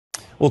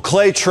Well,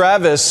 Clay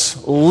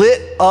Travis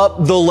lit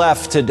up the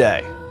left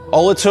today.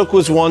 All it took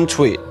was one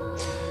tweet.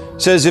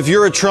 Says, if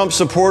you're a Trump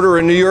supporter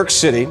in New York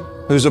City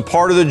who's a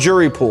part of the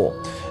jury pool,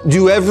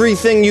 do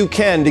everything you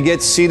can to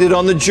get seated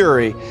on the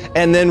jury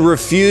and then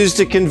refuse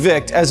to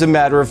convict as a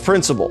matter of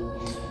principle,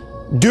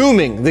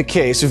 dooming the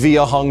case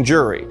via hung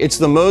jury. It's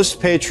the most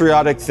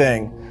patriotic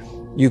thing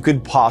you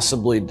could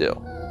possibly do.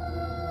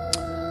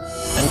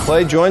 And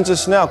Clay joins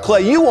us now.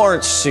 Clay, you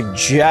aren't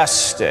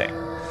suggesting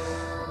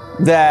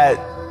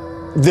that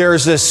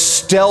there's a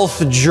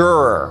stealth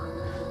juror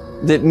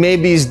that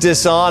maybe is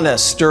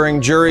dishonest during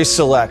jury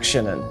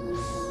selection and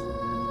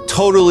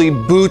totally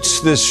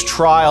boots this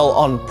trial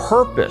on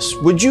purpose.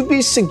 Would you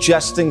be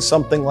suggesting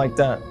something like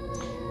that?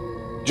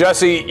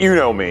 Jesse, you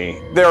know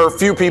me. There are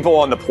few people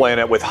on the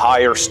planet with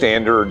higher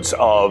standards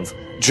of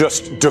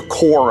just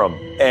decorum.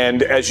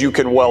 And as you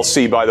can well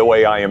see by the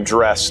way I am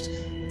dressed,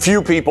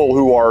 few people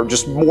who are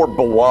just more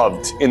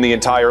beloved in the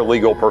entire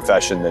legal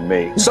profession than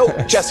me. So,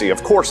 Jesse,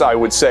 of course I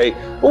would say,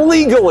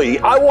 legally,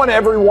 I want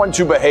everyone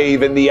to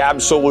behave in the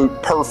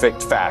absolute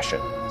perfect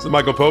fashion. This is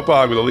Michael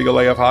Popok with a Legal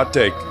AF Hot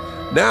Take.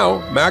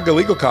 Now, MAGA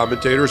legal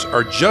commentators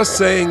are just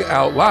saying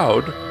out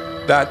loud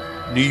that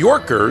New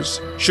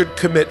Yorkers should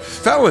commit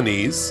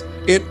felonies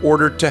in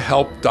order to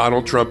help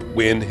Donald Trump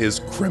win his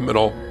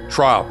criminal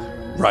trial.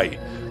 Right.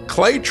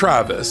 Clay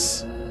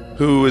Travis,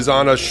 who is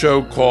on a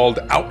show called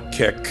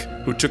Outkick,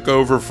 who took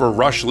over for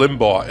Rush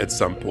Limbaugh at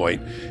some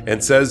point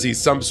and says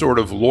he's some sort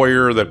of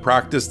lawyer that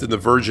practiced in the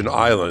Virgin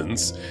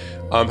Islands,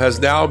 has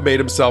now made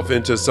himself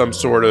into some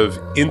sort of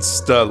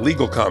Insta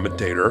legal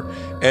commentator.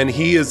 And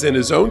he is in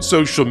his own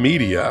social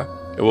media,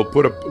 and we'll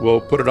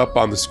put it up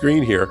on the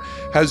screen here,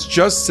 has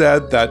just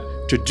said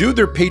that to do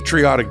their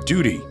patriotic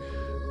duty,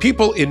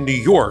 people in New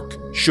York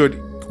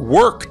should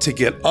work to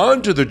get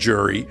onto the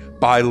jury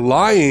by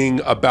lying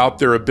about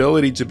their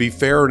ability to be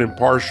fair and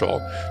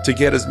impartial, to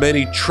get as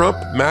many Trump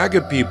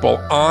MAGA people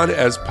on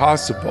as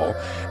possible.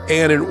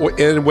 And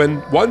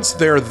once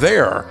they're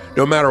there,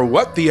 no matter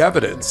what the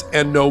evidence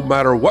and no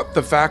matter what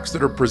the facts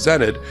that are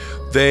presented,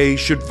 they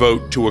should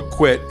vote to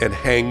acquit and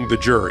hang the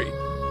jury.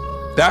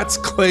 That's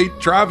Clay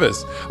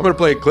Travis. I'm going to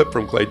play a clip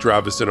from Clay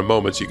Travis in a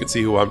moment so you can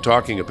see who I'm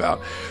talking about.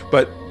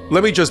 But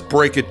let me just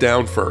break it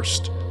down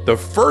first. The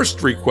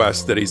first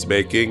request that he's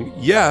making,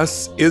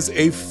 yes, is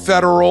a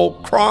federal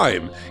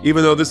crime,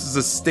 even though this is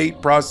a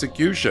state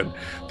prosecution.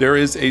 There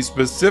is a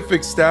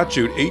specific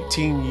statute,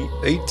 18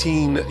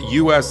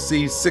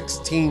 USC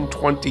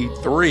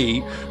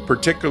 1623,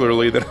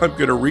 particularly, that I'm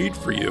going to read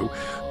for you,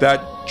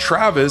 that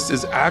Travis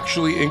is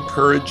actually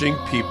encouraging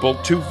people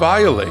to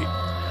violate.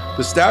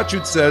 The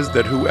statute says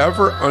that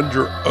whoever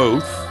under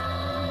oath,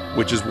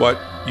 which is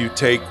what you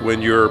take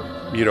when you're,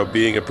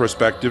 being a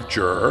prospective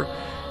juror,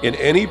 in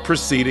any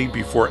proceeding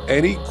before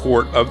any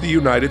court of the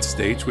United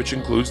States, which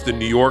includes the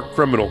New York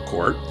Criminal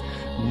Court,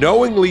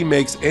 knowingly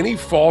makes any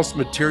false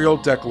material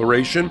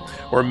declaration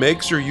or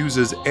makes or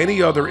uses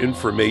any other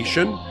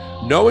information,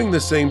 knowing the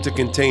same to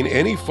contain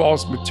any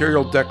false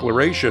material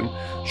declaration,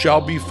 shall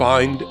be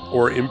fined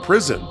or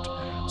imprisoned.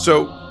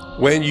 So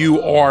when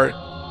you are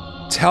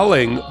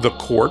telling the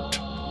court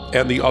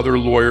and the other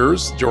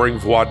lawyers during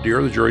voir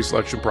dire, the jury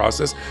selection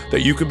process,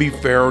 that you can be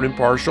fair and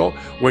impartial,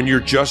 when you're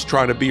just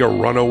trying to be a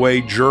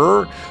runaway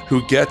juror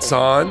who gets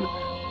on,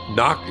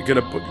 not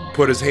gonna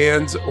put his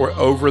hands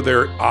over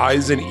their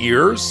eyes and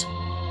ears,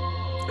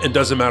 it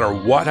doesn't matter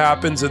what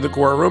happens in the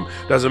courtroom,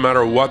 doesn't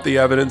matter what the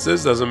evidence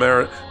is, doesn't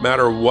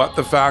matter what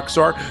the facts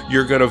are,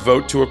 you're gonna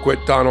vote to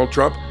acquit Donald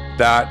Trump,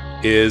 that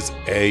is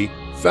a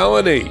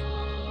felony.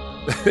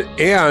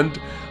 And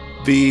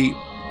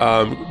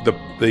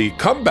the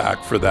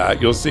comeback for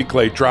that, you'll see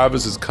Clay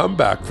Travis's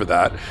comeback for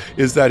that,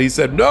 is that he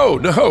said,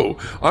 no,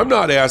 I'm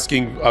not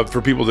asking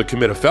for people to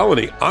commit a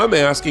felony. I'm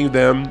asking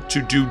them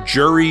to do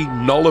jury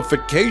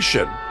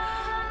nullification.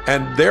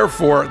 And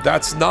therefore,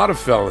 that's not a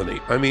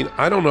felony. I mean,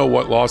 I don't know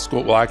what law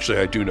school, well, actually,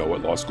 I do know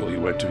what law school he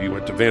went to. He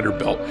went to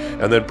Vanderbilt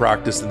and then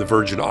practiced in the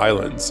Virgin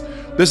Islands.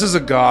 This is a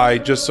guy,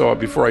 just so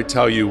before I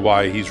tell you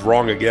why he's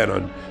wrong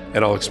again,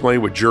 and I'll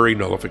explain what jury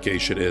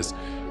nullification is.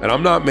 And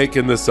I'm not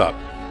making this up.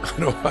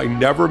 I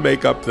never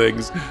make up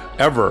things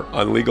ever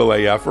on Legal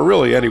AF or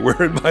really anywhere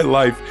in my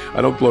life.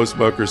 I don't blow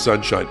smoke or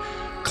sunshine.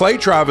 Clay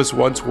Travis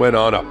once went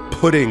on a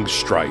pudding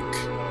strike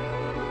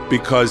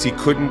because he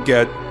couldn't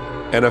get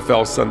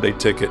NFL Sunday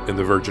ticket in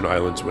the Virgin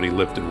Islands when he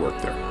lived and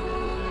worked there.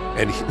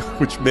 And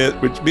which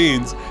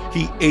means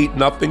he ate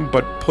nothing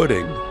but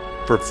pudding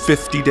for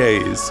 50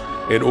 days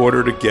in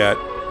order to get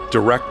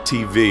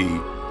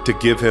DirecTV to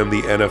give him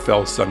the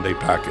NFL Sunday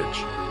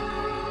package.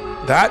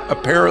 That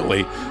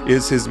apparently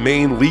is his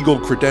main legal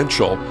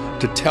credential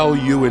to tell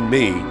you and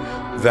me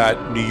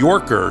that New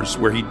Yorkers,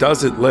 where he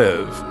doesn't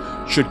live,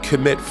 should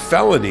commit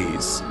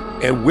felonies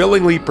and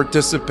willingly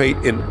participate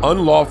in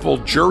unlawful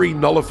jury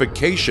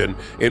nullification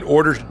in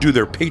order to do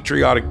their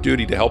patriotic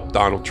duty to help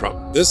Donald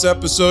Trump. This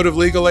episode of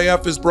Legal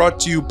AF is brought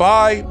to you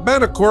by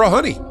Manacora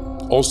Honey,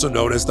 also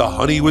known as the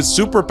honey with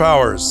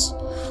superpowers.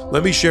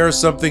 Let me share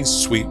something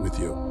sweet with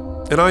you,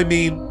 and I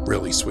mean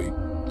really sweet.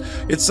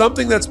 It's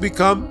something that's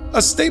become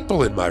a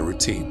staple in my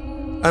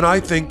routine, and I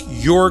think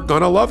you're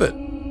gonna love it.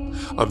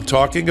 I'm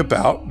talking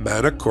about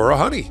Manakura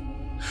honey.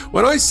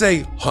 When I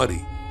say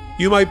honey,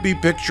 you might be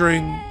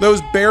picturing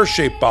those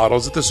bear-shaped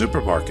bottles at the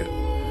supermarket.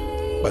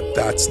 But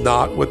that's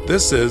not what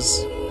this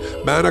is.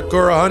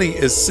 Manakura honey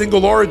is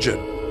single origin,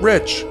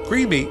 rich,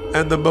 creamy,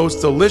 and the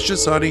most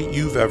delicious honey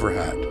you've ever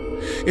had.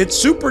 It's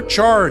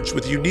supercharged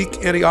with unique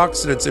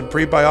antioxidants and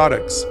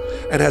prebiotics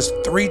and has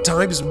 3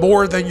 times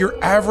more than your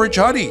average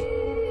honey.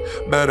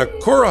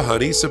 Manakura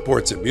honey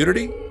supports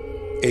immunity,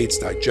 aids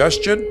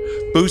digestion,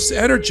 boosts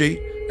energy,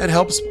 and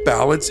helps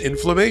balance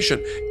inflammation.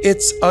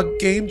 It's a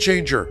game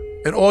changer,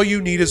 and all you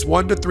need is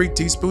 1 to 3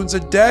 teaspoons a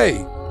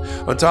day.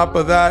 On top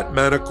of that,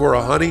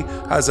 Manakura honey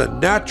has a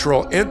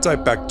natural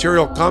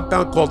antibacterial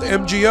compound called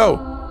MGO,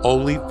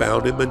 only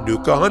found in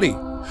Manuka honey.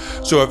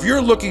 So if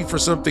you're looking for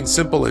something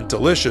simple and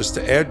delicious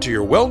to add to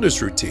your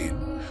wellness routine,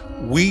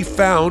 we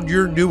found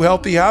your new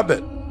healthy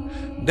habit.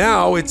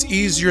 Now it's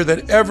easier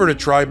than ever to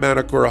try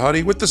Manakura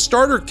honey with the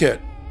starter kit.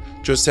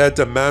 Just head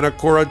to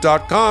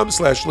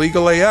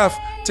manakura.com/legalaf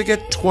to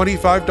get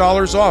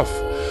 $25 off.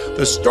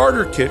 The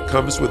starter kit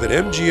comes with an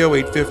MGO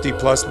 850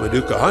 plus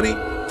Manuka honey,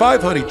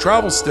 5 honey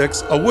travel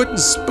sticks, a wooden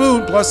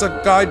spoon, plus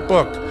a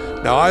guidebook.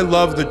 Now I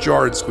love the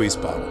jar and squeeze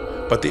bottle,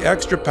 but the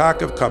extra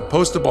pack of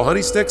compostable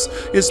honey sticks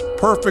is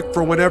perfect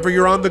for whenever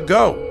you're on the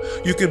go.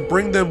 You can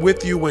bring them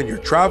with you when you're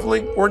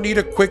traveling or need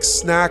a quick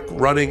snack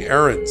running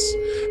errands.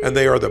 And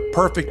they are the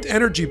perfect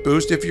energy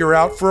boost if you're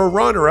out for a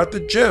run or at the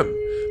gym.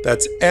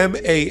 That's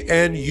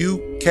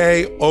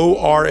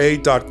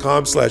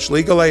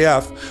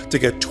manukora.com/legalaf to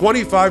get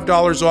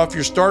 $25 off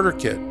your starter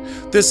kit.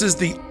 This is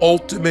the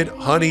ultimate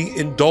honey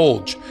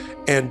indulge.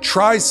 And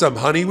try some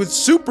honey with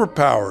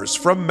superpowers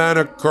from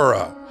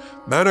Manakura.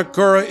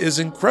 Manakura is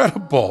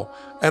incredible,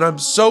 and I'm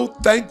so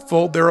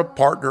thankful they're a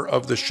partner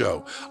of the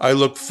show. I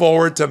look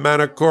forward to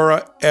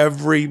Manakura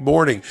every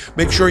morning.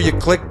 Make sure you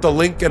click the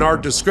link in our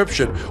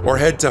description or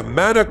head to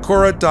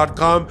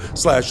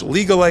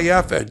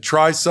manakura.com/legalaf and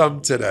try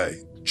some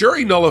today.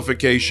 Jury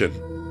nullification,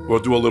 we'll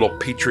do a little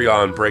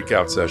Patreon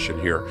breakout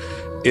session here,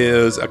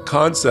 is a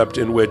concept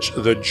in which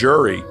the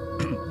jury,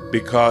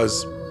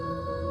 because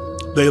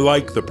they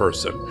like the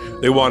person,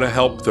 they want to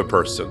help the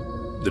person,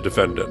 the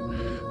defendant,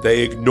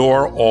 they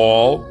ignore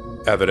all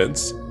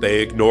evidence,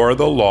 they ignore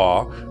the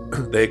law,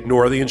 they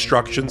ignore the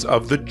instructions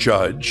of the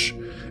judge,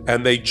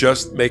 and they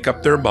just make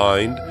up their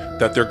mind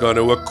that they're going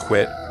to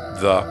acquit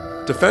the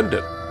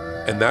defendant.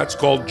 And that's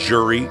called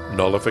jury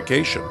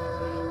nullification.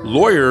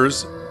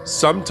 Lawyers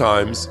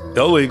sometimes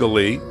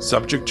illegally,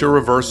 subject to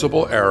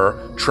reversible error,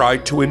 try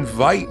to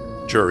invite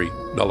jury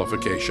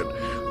nullification.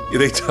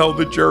 They tell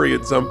the jury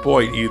at some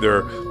point,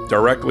 either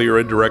directly or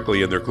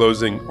indirectly in their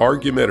closing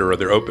argument or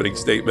their opening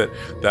statement,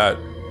 that,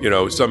 you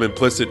know, some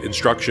implicit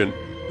instruction,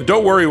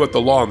 don't worry what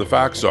the law and the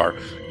facts are.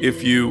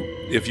 If you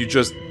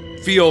just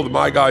feel that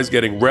my guy's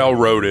getting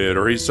railroaded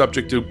or he's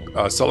subject to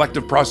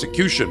selective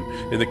prosecution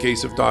in the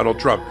case of Donald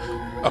Trump,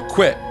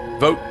 acquit,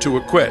 vote to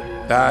acquit.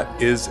 That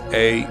is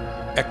a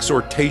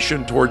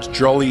exhortation towards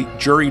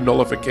jury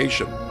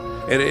nullification.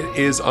 And it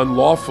is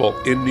unlawful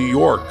in New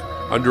York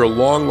under a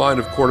long line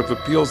of Court of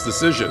Appeals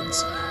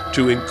decisions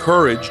to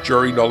encourage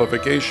jury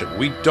nullification.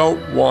 We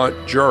don't want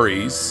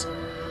juries,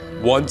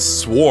 once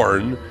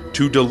sworn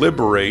to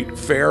deliberate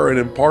fair and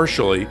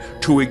impartially,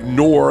 to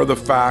ignore the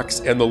facts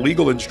and the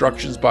legal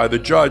instructions by the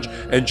judge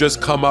and just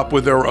come up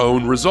with their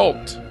own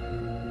result,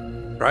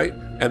 right?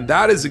 And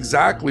that is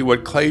exactly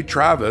what Clay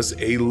Travis,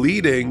 a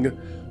leading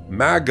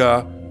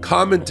MAGA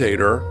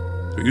commentator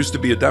who used to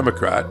be a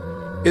Democrat,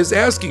 is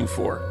asking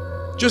for.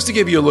 Just to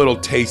give you a little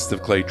taste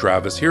of Clay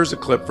Travis, here's a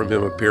clip from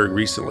him appearing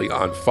recently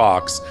on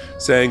Fox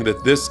saying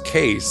that this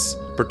case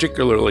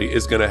particularly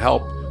is going to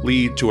help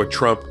lead to a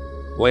Trump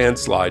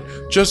landslide,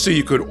 just so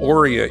you could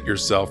orient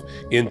yourself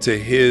into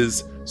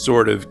his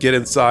sort of, get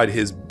inside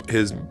his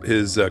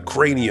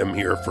cranium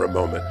here for a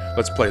moment.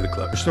 Let's play the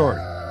clip. Story.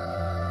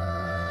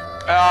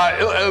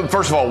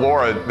 First of all,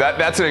 Laura,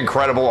 that's an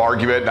incredible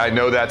argument. I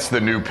know that's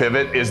the new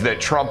pivot, is that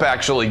Trump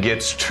actually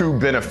gets too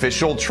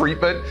beneficial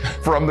treatment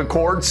from the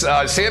courts.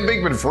 Sam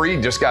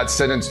Bankman-Fried just got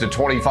sentenced to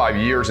 25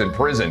 years in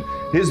prison.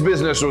 His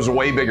business was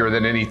way bigger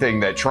than anything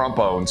that Trump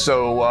owned.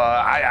 So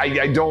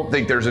I don't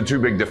think there's a too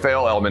big to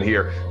fail element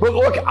here. But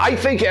look, I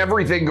think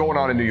everything going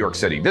on in New York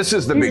City, this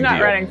is the big deal,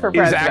 running for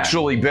president, is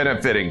actually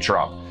benefiting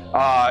Trump.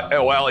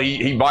 Well,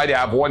 he might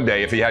have one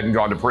day if he hadn't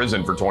gone to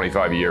prison for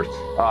 25 years.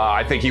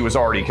 I think he was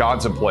already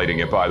contemplating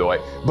it, by the way.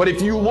 But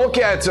if you look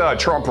at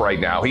Trump right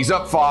now, he's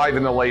up 5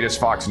 in the latest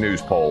Fox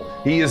News poll.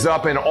 He is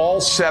up in all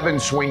 7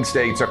 swing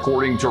states,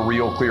 according to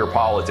Real Clear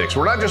Politics.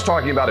 We're not just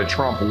talking about a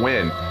Trump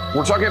win.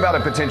 We're talking about a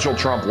potential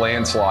Trump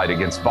landslide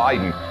against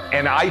Biden.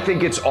 And I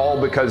think it's all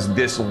because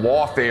this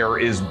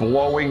lawfare is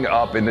blowing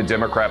up in the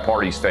Democrat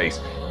Party's face.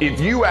 If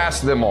you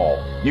ask them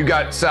all, you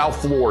got South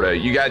Florida,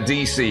 you got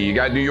D.C., you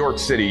got New York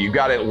City, you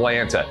got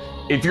Atlanta.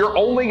 If you're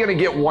only going to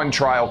get one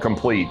trial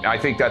complete, I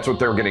think that's what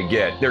they're going to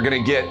get. They're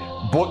going to get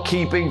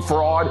bookkeeping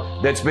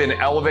fraud that's been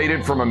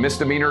elevated from a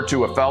misdemeanor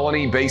to a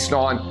felony based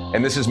on,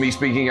 and this is me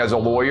speaking as a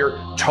lawyer,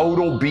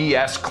 total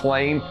BS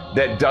claim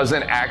that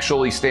doesn't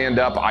actually stand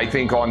up, I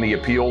think, on the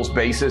appeals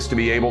basis to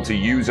be able to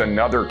use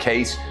another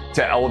case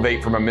to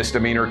elevate from a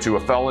misdemeanor to a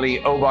felony.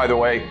 Oh, by the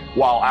way,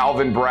 while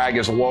Alvin Bragg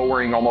is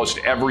lowering almost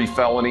every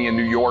felony in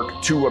New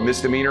York to a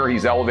misdemeanor,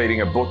 he's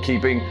elevating a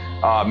bookkeeping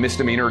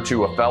misdemeanor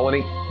to a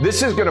felony.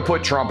 This is going to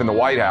put Trump in the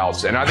White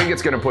House, and I think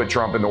it's going to put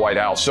Trump in the White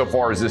House, so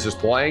far as this is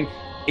playing,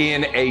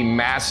 in a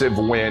massive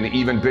win,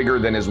 even bigger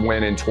than his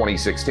win in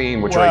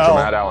 2016, which Rachel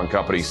Maddow and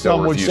company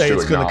still refuse to acknowledge. Some would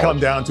say it's going to come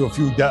down to a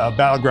few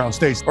battleground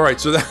states. All right,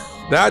 so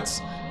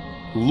that's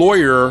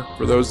lawyer,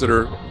 for those that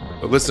are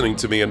listening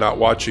to me and not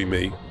watching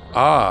me.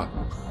 I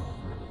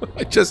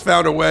just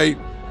found a way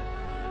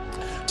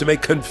to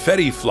make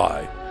confetti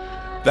fly.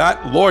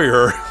 That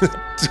lawyer,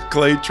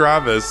 Clay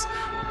Travis,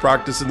 who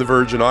practiced in the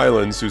Virgin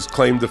Islands, whose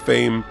claim to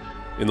fame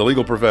in the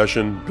legal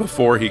profession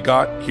before he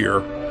got here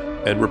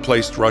and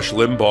replaced Rush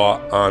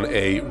Limbaugh on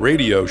a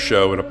radio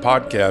show and a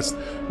podcast,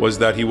 was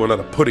that he went on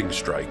a pudding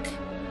strike.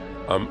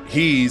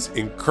 He's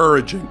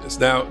encouraging this.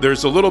 Now,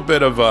 there's a little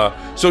bit of a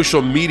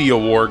social media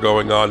war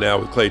going on now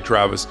with Clay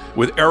Travis,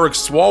 with Eric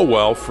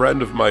Swalwell,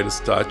 friend of Midas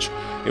Touch,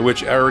 in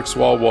which Eric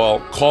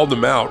Swalwell called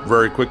him out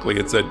very quickly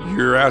and said,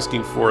 "You're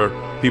asking for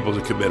people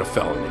to commit a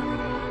felony."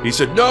 He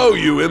said, "No,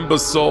 you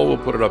imbecile." We'll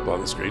put it up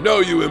on the screen.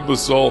 "No, you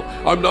imbecile.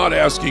 I'm not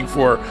asking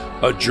for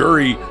a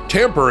jury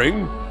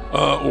tampering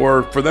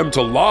or for them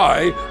to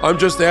lie. I'm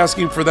just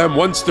asking for them,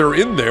 once they're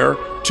in there,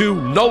 to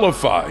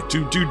nullify,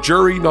 to do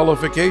jury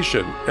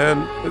nullification."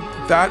 And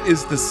that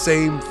is the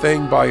same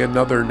thing by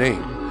another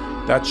name.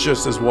 That's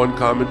just, as one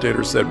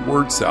commentator said,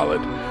 word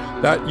salad.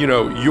 That, you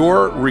know,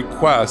 your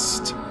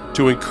request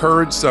to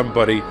encourage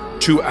somebody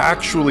to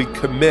actually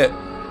commit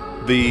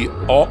the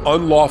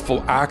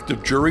unlawful act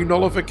of jury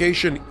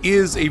nullification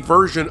is a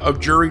version of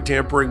jury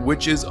tampering,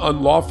 which is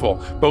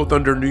unlawful, both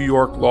under New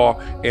York law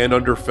and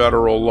under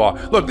federal law.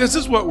 Look, this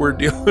is what we're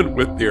dealing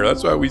with here.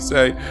 That's why we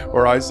say,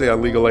 or I say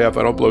on Legal AF,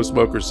 I don't blow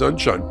smoke or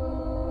sunshine.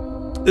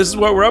 This is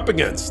what we're up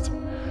against.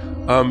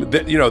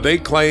 They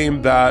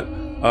claim that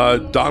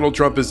Donald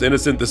Trump is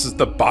innocent. This is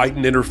the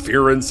Biden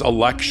interference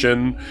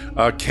election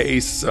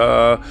case. It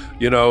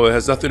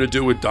has nothing to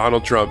do with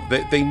Donald Trump.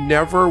 They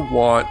never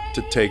want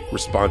to take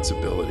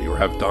responsibility or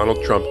have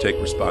Donald Trump take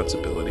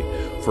responsibility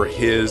for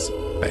his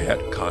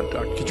bad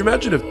conduct. Could you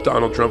imagine if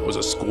Donald Trump was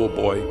a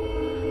schoolboy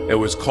and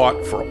was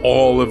caught for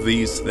all of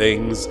these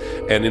things,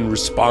 and in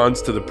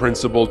response to the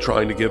principal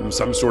trying to give him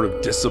some sort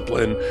of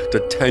discipline,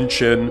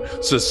 detention,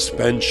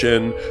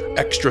 suspension,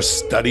 extra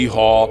study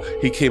hall,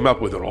 he came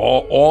up with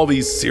all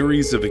these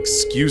series of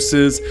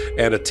excuses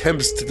and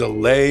attempts to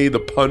delay the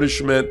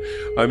punishment,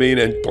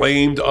 and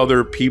blamed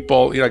other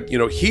people.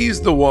 He's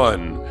the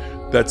one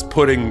that's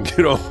putting,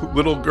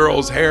 little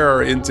girls'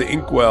 hair into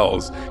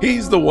inkwells.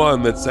 He's the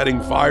one that's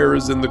setting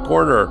fires in the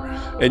corner,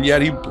 and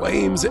yet he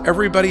blames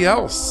everybody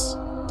else.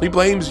 He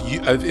blames,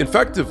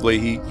 effectively,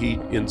 he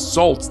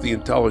insults the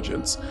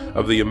intelligence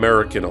of the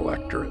American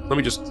electorate. Let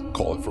me just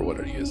call it for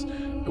what it is.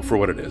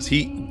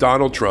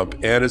 Donald Trump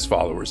and his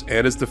followers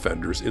and his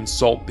defenders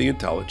insult the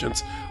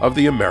intelligence of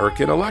the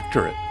American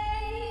electorate.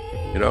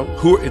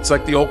 It's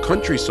like the old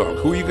country song.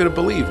 Who are you going to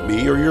believe,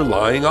 me or your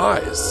lying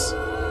eyes?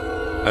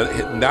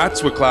 And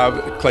that's what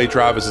Clay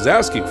Travis is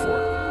asking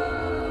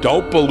for.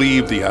 Don't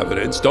believe the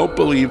evidence. Don't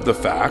believe the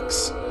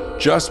facts.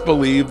 Just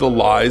believe the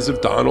lies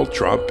of Donald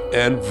Trump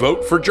and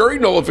vote for jury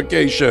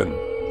nullification.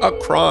 A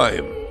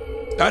crime.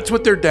 That's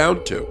what they're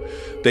down to.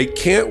 They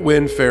can't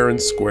win fair and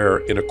square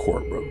in a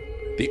courtroom.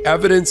 The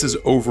evidence is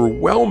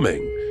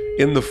overwhelming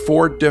in the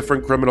 4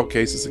 different criminal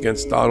cases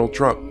against Donald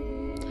Trump.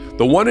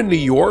 The one in New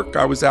York,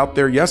 I was out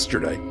there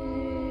yesterday.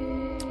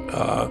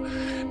 I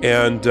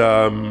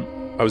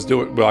was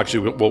doing,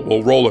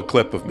 we'll roll a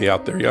clip of me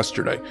out there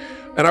yesterday.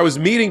 And I was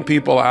meeting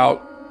people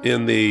out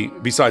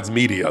besides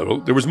media.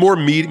 There was more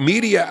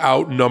media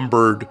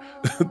outnumbered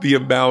the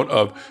amount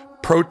of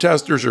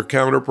protesters or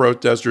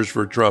counter-protesters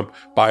for Trump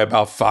by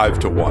about 5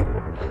 to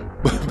 1.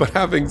 But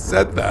having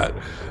said that,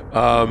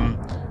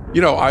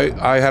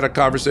 I had a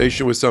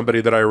conversation with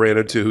somebody that I ran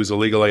into who's a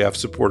Legal AF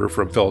supporter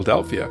from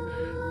Philadelphia.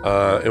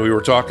 And we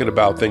were talking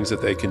about things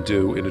that they can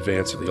do in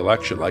advance of the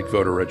election, like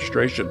voter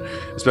registration,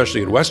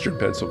 especially in Western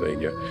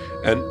Pennsylvania.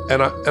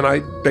 And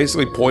I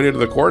basically pointed to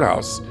the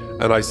courthouse,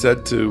 and I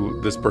said to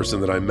this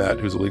person that I met,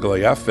 who's a Legal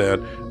AF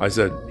fan, I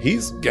said,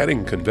 he's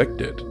getting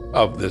convicted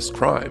of this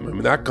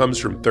crime. That comes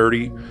from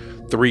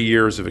 33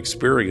 years of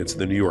experience in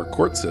the New York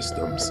court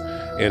systems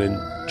and in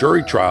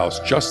jury trials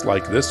just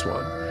like this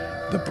one.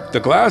 The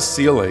glass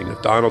ceiling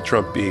of Donald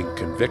Trump being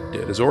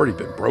convicted has already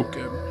been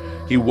broken.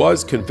 He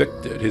was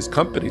convicted, his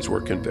companies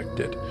were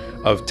convicted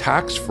of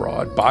tax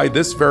fraud by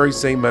this very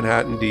same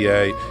Manhattan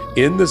DA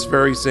in this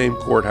very same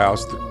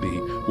courthouse,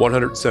 the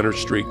 100 Center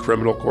Street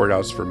criminal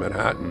courthouse for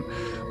Manhattan,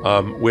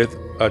 with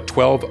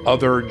 12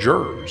 other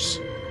jurors,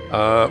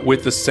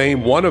 with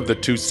one of the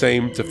 2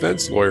 same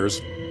defense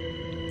lawyers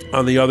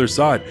on the other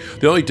side.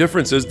 The only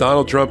difference is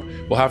Donald Trump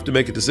will have to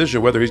make a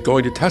decision whether he's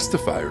going to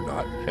testify or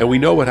not. And we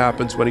know what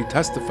happens when he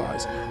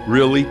testifies.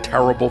 Really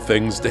terrible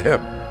things to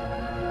him.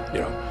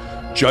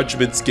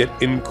 Judgments get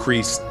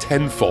increased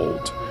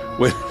tenfold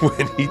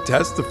when he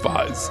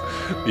testifies.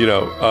 He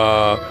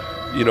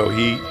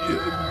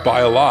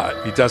by a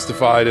lot. He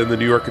testified in the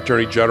New York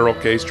Attorney General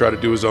case, tried to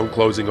do his own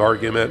closing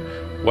argument.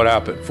 What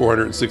happened?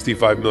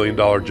 $465 million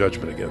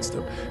judgment against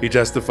him. He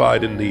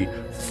testified in the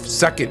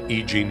second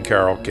E. Jean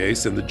Carroll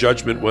case, and the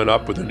judgment went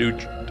up with a new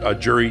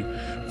jury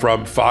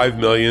from $5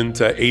 million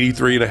to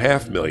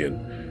 $83.5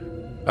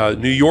 million.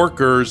 New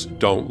Yorkers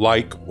don't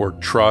like or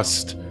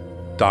trust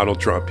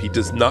Donald Trump. He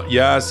does not.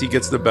 Yes, he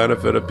gets the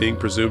benefit of being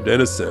presumed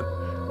innocent.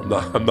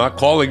 I'm not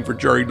calling for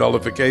jury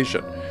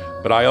nullification,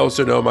 but I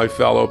also know my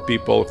fellow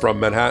people from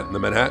Manhattan, the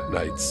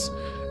Manhattanites,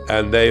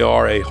 and they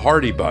are a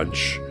hardy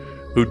bunch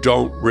who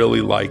don't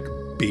really like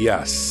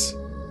BS.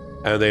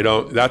 And they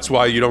don't, that's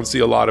why you don't see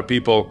a lot of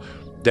people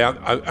down.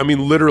 I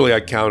mean, literally,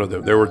 I counted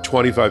them. There were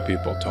 25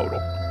 people total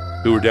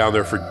who were down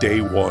there for day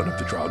one of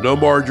the trial. No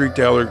Marjorie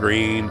Taylor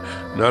Greene,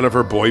 none of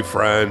her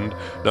boyfriend,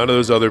 none of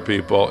those other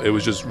people. It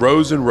was just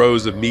rows and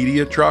rows of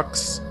media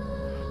trucks.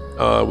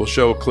 We'll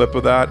show a clip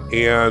of that.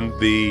 And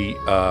the,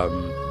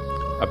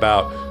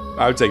 about,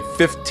 I would say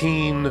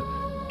 15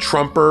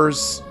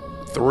 Trumpers,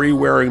 3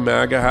 wearing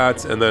MAGA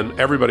hats, and then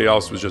everybody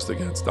else was just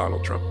against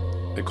Donald Trump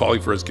and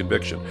calling for his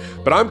conviction.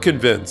 But I'm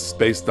convinced,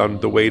 based on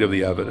the weight of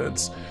the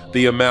evidence,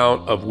 the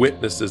amount of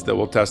witnesses that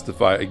will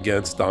testify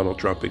against Donald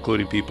Trump,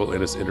 including people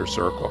in his inner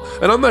circle.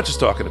 And I'm not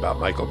just talking about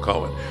Michael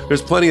Cohen.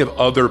 There's plenty of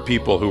other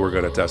people who are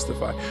going to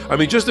testify. I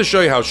mean, just to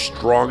show you how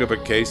strong of a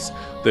case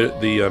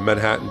the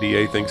Manhattan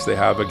DA thinks they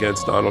have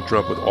against Donald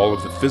Trump, with all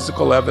of the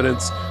physical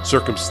evidence,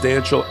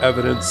 circumstantial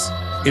evidence,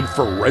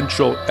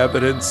 inferential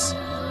evidence,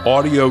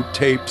 audio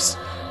tapes,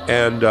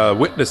 and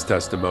witness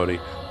testimony.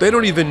 They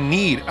don't even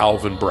need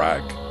Alvin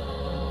Bragg.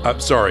 I'm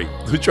sorry,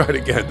 let me try it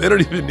again. They don't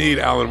even need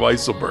Alan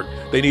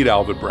Weisselberg. They need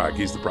Alvin Bragg.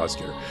 He's the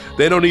prosecutor.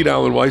 They don't need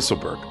Alan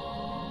Weisselberg,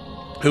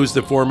 who's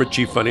the former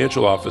chief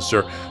financial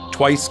officer,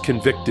 twice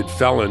convicted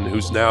felon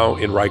who's now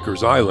in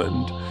Rikers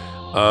Island,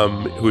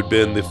 who had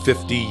been the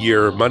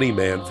 50-year money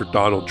man for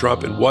Donald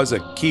Trump and was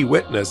a key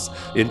witness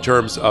in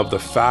terms of the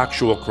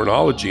factual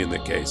chronology in the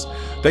case.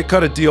 They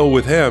cut a deal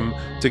with him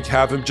to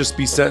have him just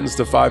be sentenced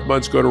to 5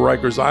 months, go to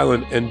Rikers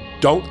Island, and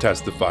don't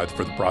testify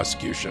for the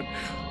prosecution.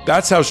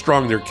 That's how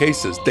strong their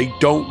case is. They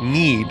don't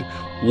need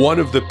one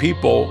of the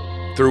people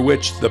through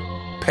which the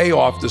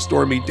payoff to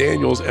Stormy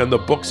Daniels and the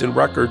books and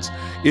records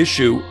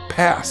issue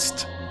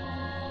passed.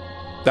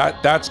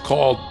 That's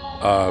called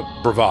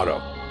bravado,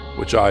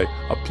 which I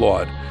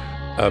applaud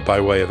by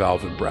way of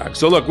Alvin Bragg.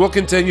 So look, we'll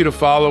continue to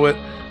follow it.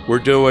 We're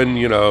doing,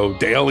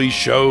 daily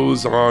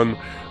shows on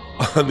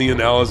the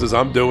analysis.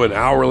 I'm doing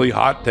hourly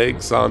hot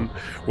takes on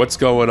what's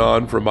going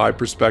on from my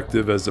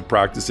perspective as a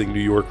practicing New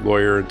York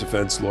lawyer and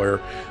defense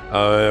lawyer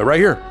right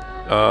here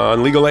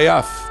on Legal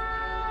AF.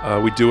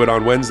 We do it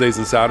on Wednesdays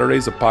and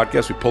Saturdays, a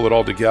podcast. We pull it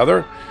all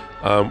together.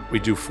 We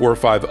do 4 or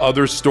 5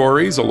 other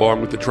stories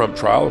along with the Trump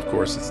trial. Of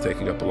course, it's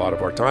taking up a lot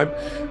of our time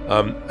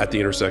at the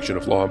intersection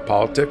of law and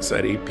politics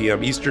at 8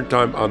 p.m. Eastern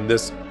time on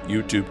this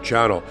YouTube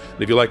channel.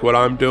 And if you like what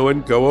I'm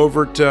doing, go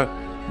over to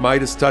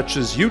Midas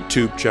Touch's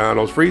YouTube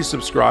channel, free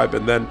subscribe,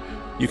 and then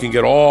you can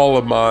get all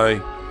of my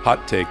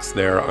hot takes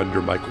there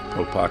under Michael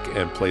Popok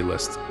and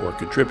playlists or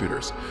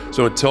contributors.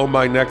 So until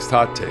my next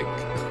hot take,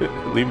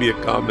 leave me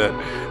a comment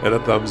and a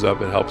thumbs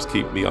up. It helps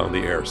keep me on the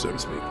air, so to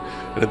speak.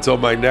 And until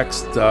my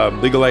next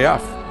Legal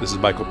AF, this is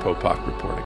Michael Popok reporting.